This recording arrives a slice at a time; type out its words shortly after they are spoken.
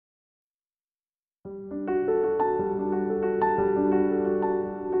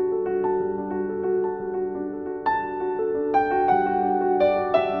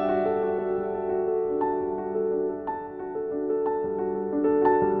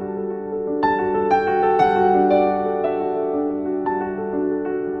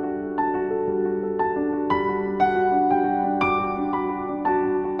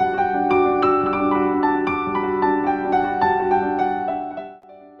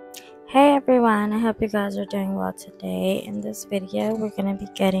Hey everyone, I hope you guys are doing well today. In this video, we're going to be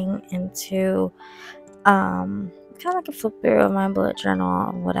getting into kind of like a flip through of my bullet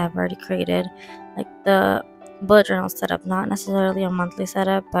journal, what I've already created. Like the bullet journal setup, not necessarily a monthly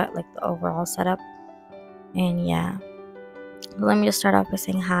setup, but like the overall setup. And yeah, let me just start off by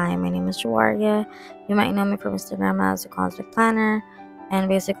saying hi. My name is Aurora. You might know me from Instagram as the Cosmic Planner. And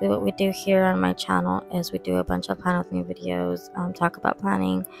basically, what we do here on my channel is we do a bunch of plan with me videos, talk about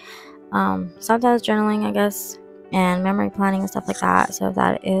planning, sometimes journaling, I guess, and memory planning and stuff like that. So if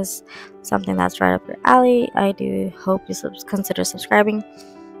that is something that's right up your alley, I do hope you consider subscribing.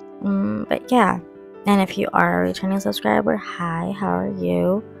 But yeah, and if you are a returning subscriber, hi, how are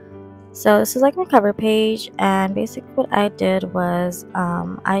you? So this is like my cover page, and basically what I did was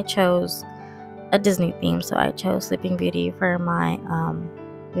I chose a Disney theme. So I chose Sleeping Beauty for my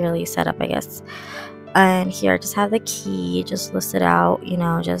yearly setup, I guess. And here I just have the key just listed out,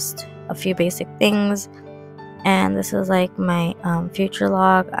 just a few basic things. And this is like my future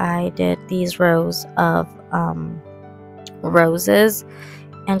log. I did these rows of roses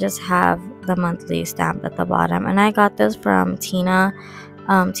and just have the monthly stamped at the bottom. And I got this from Tina's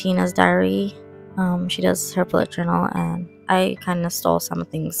diary. She does her bullet journal, and I kind of stole some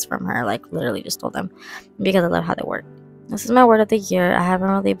things from her, like literally just stole them because I love how they work. This is my word of the year. I haven't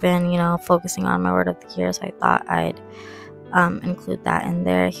really been, focusing on my word of the year, so I thought I'd include that in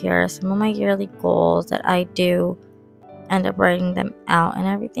there. Here are some of my yearly goals that I do end up writing them out and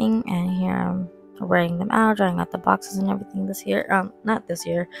everything. And here I'm writing them out, drawing out the boxes and everything this year. Not this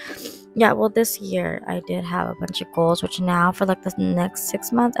year. Yeah, well, this year I did have a bunch of goals, which now for like the next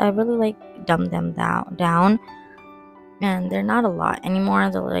 6 months, I really like dumbed them down. And they're not a lot anymore.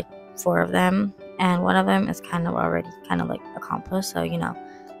 They're like 4 of them. And one of them is kind of already like accomplished. So,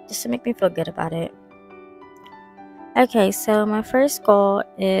 just to make me feel good about it. Okay, so my first goal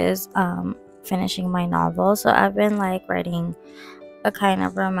is finishing my novel. So I've been like writing a kind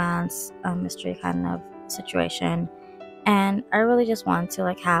of romance, mystery kind of situation. And I really just want to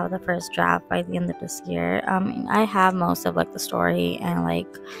like have the first draft by the end of this year. I have most of like the story and like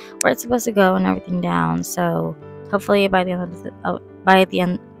where it's supposed to go and everything down. So hopefully by the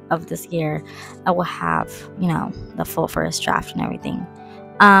end of this year, I will have the full first draft and everything.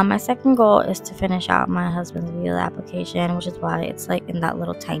 My second goal is to finish out my husband's visa application, which is why it's like in that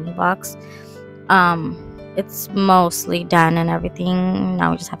little tiny box. It's mostly done and everything.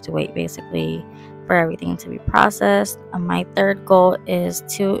 Now we just have to wait basically for everything to be processed. My third goal is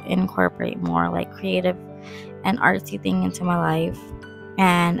to incorporate more like creative and artsy thing into my life.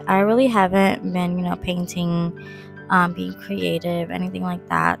 And I really haven't been, painting, being creative, anything like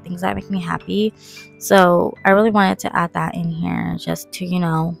that, things that make me happy. So I really wanted to add that in here just to,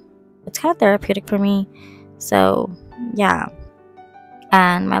 it's kind of therapeutic for me. So yeah.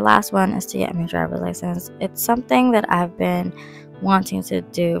 And my last one is to get my driver's license. It's something that I've been wanting to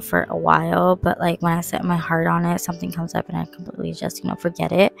do for a while, but like when I set my heart on it, something comes up and I completely just,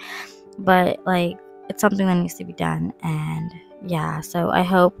 forget it. But like it's something that needs to be done. And yeah, so I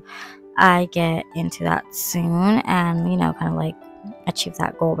hope I get into that soon and, kind of like achieve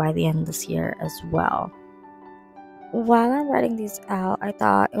that goal by the end of this year as well. While I'm writing these out, I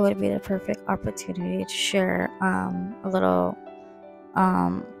thought it would be the perfect opportunity to share a little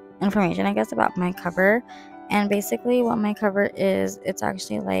information, I guess, about my cover. And basically what my cover is, it's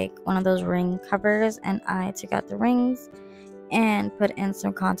actually like one of those ring covers, and I took out the rings and put in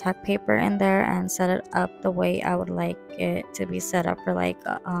some contact paper in there and set it up the way I would like it to be set up for like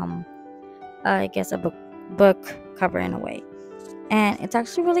I guess a book cover in a way. And it's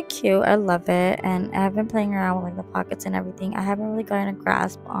actually really cute. I love it, and I've been playing around with like the pockets and everything. I haven't really gotten a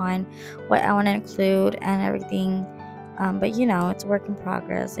grasp on what I want to include and everything. But it's a work in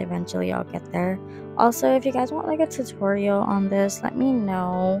progress. Eventually I'll get there. Also, if you guys want like a tutorial on this, let me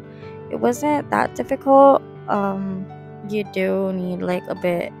know. It wasn't that difficult. You do need like a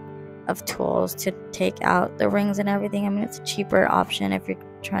bit of tools to take out the rings and everything. I mean, it's a cheaper option if you're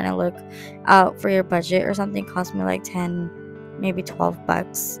trying to look out for your budget or something. Cost me like 10, maybe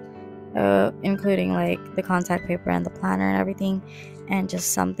 $12, including like the contact paper and the planner and everything, and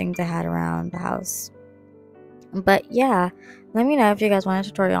just something to have around the house. But yeah, let me know if you guys want a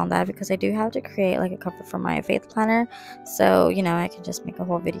tutorial on that, because I do have to create like a cover for my faith planner. So I can just make a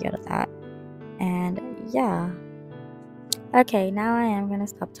whole video out of that. And yeah, okay, now I am gonna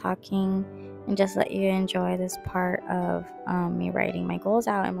stop talking and just let you enjoy this part of me writing my goals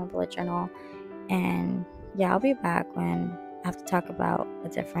out in my bullet journal. And yeah, I'll be back when I have to talk about a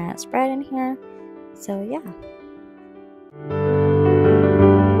different spread in here. So yeah.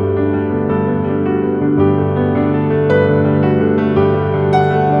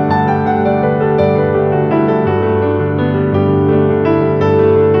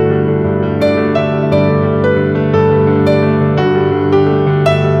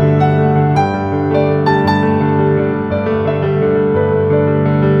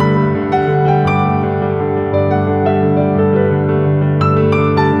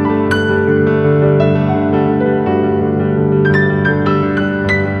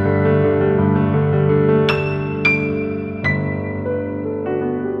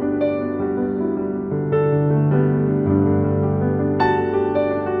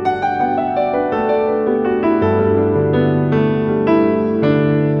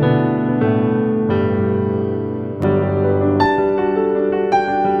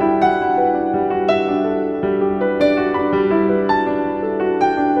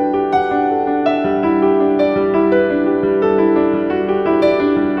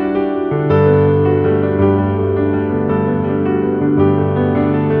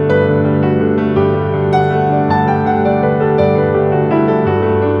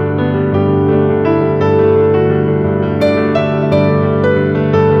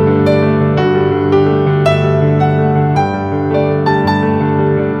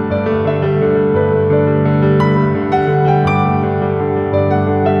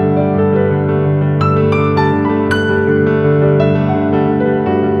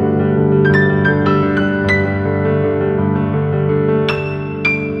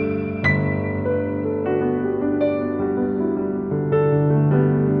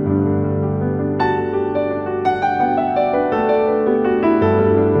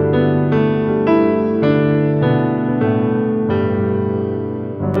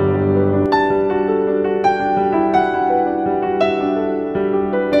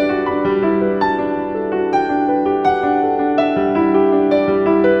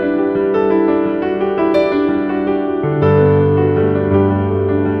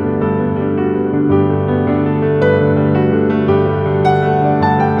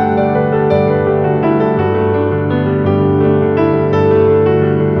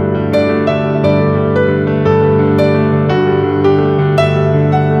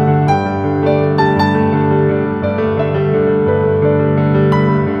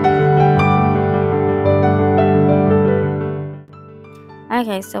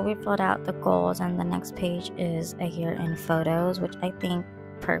 guys, so we filled out the goals, and the next page is a year in photos, which I think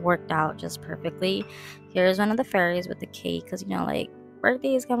worked out just perfectly. Here's one of the fairies with the cake, because like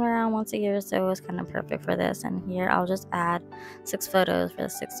birthdays come around once a year, so it's kind of perfect for this. And here I'll just add 6 photos for the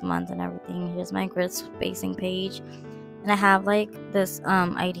 6 months and everything. Here's my grid spacing page, and I have like this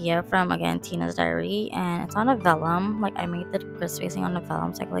idea from, again, Tina's diary, and it's on a vellum. Like I made the grid spacing on a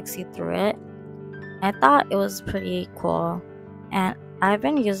vellum so I could like see through it. I thought it was pretty cool, and I've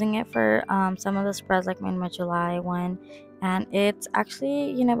been using it for some of the spreads, like my July one, and it's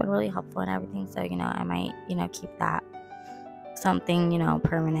actually been really helpful and everything. So I might keep that something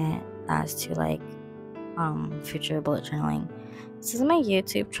permanent as to like future bullet journaling. This is my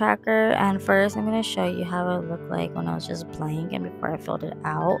YouTube tracker, and first I'm going to show you how it looked like when I was just blank and before I filled it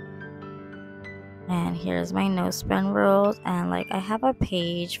out. And here's my no spend rules, and like I have a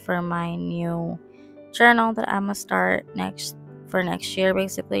page for my new journal that I'm gonna start next year,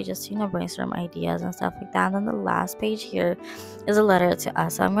 basically, just brainstorm ideas and stuff like that. And then the last page here is a letter to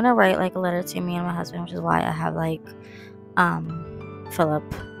us, so I'm gonna write like a letter to me and my husband, which is why I have like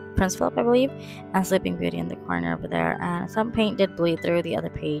Prince Philip, I believe, and Sleeping Beauty in the corner over there. And some paint did bleed through the other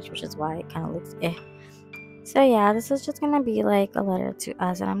page, which is why it kind of looks So yeah, this is just gonna be like a letter to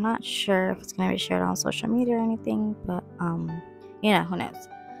us, and I'm not sure if it's gonna be shared on social media or anything, but who knows.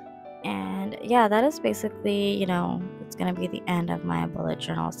 And yeah, that is basically it's gonna be the end of my bullet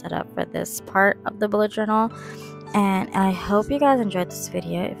journal setup for this part of the bullet journal. And I hope you guys enjoyed this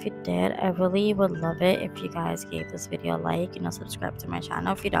video. If you did, I really would love it if you guys gave this video a like, subscribe to my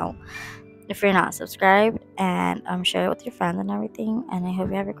channel if you're not subscribed, and share it with your friends and everything. And I hope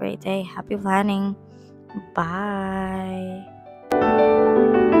you have a great day. Happy planning. Bye.